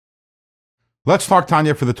Let's talk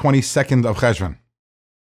Tanya for the 22nd of Cheshvan.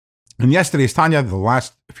 In yesterday's Tanya, the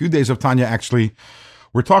last few days of Tanya actually,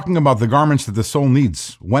 we're talking about the garments that the soul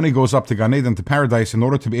needs when it goes up to Gan Eden, to paradise, in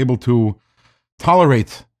order to be able to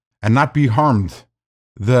tolerate and not be harmed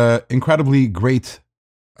the incredibly great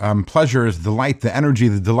pleasures, the light, the energy,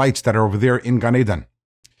 the delights that are over there in Gan Eden.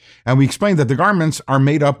 And we explained that the garments are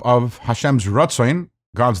made up of Hashem's Ratzoin,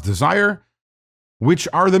 God's desire, which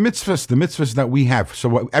are the mitzvahs that we have.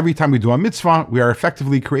 So every time we do a mitzvah, we are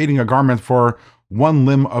effectively creating a garment for one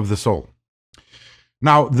limb of the soul.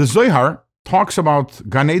 Now, the Zohar talks about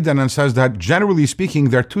Gan Eden and says that, generally speaking,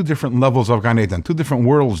 there are two different levels of Gan Eden, two different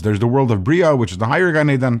worlds. There's the world of Bria, which is the higher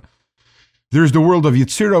Gan Eden. There's the world of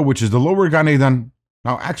Yetzirah, which is the lower Gan Eden.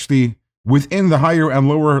 Now, actually, within the higher and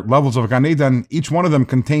lower levels of Gan Eden, each one of them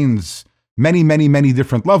contains many, many, many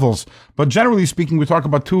different levels. But generally speaking, we talk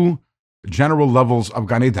about two general levels of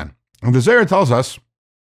Gan Eden. And the Zohar tells us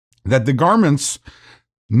that the garments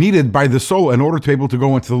needed by the soul in order to be able to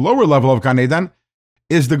go into the lower level of Gan Eden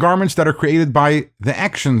is the garments that are created by the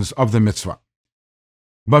actions of the mitzvah.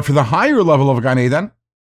 But for the higher level of Gan Eden,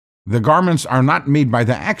 the garments are not made by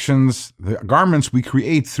the actions. The garments we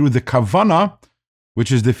create through the kavanah,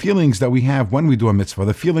 which is the feelings that we have when we do a mitzvah,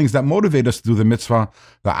 the feelings that motivate us to do the mitzvah,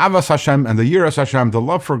 the avas Hashem and the yiras Hashem, the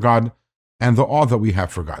love for God and the awe that we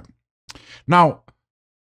have for God. Now,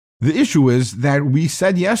 the issue is that we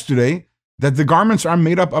said yesterday that the garments are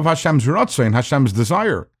made up of Hashem's Ratzoin, Hashem's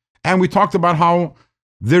desire. And we talked about how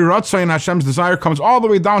the Ratzoin, Hashem's desire, comes all the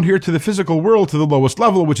way down here to the physical world, to the lowest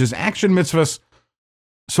level, which is action mitzvahs.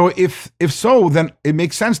 So if so, then it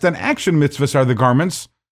makes sense that action mitzvahs are the garments.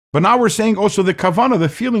 But now we're saying also the kavanah, the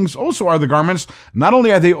feelings, also are the garments. Not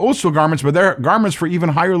only are they also garments, but they're garments for even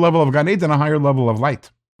higher level of Gan Eden, a higher level of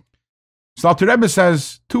light. So Alter Rebbe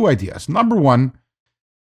says two ideas. Number one,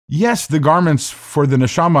 yes, the garments for the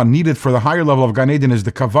neshama needed for the higher level of Gan Eden is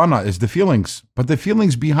the kavanah, is the feelings. But the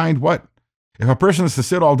feelings behind what? If a person is to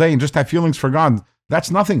sit all day and just have feelings for God, that's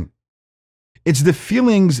nothing. It's the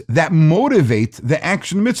feelings that motivate the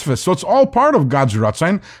action mitzvah. So it's all part of God's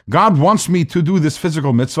Ratzon. God wants me to do this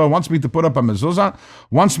physical mitzvah, wants me to put up a mezuzah,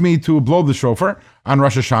 wants me to blow the shofar on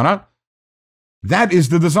Rosh Hashanah. That is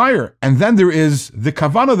the desire. And then there is the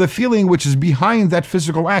kavanah, the feeling which is behind that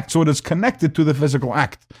physical act. So it is connected to the physical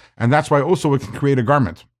act. And that's why also it can create a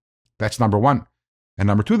garment. That's number one. And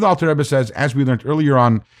number two, the Alter Rebbe says, as we learned earlier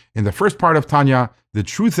on in the first part of Tanya, the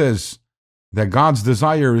truth is that God's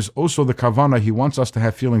desire is also the kavanah. He wants us to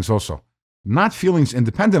have feelings also. Not feelings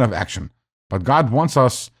independent of action, but God wants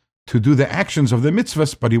us to do the actions of the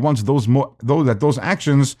mitzvahs, but He wants those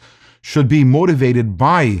actions should be motivated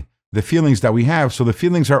by the feelings that we have. So the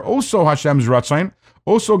feelings are also Hashem's Ratzon,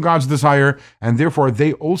 also God's desire, and therefore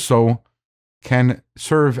they also can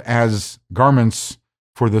serve as garments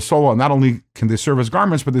for the soul. And not only can they serve as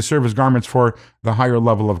garments, but they serve as garments for the higher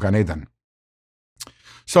level of Gan Eden.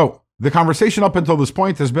 So the conversation up until this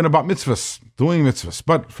point has been about mitzvahs, doing mitzvahs.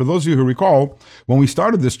 But for those of you who recall, when we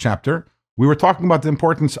started this chapter, we were talking about the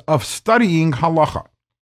importance of studying halacha.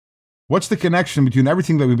 What's the connection between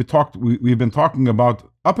everything that we've been talking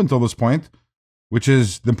about up until this point, which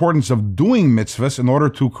is the importance of doing mitzvahs in order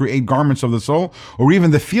to create garments of the soul, or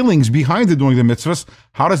even the feelings behind the doing the mitzvahs?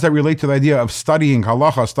 How does that relate to the idea of studying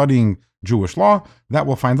halacha, studying Jewish law? That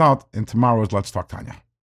we'll find out in tomorrow's Let's Talk Tanya.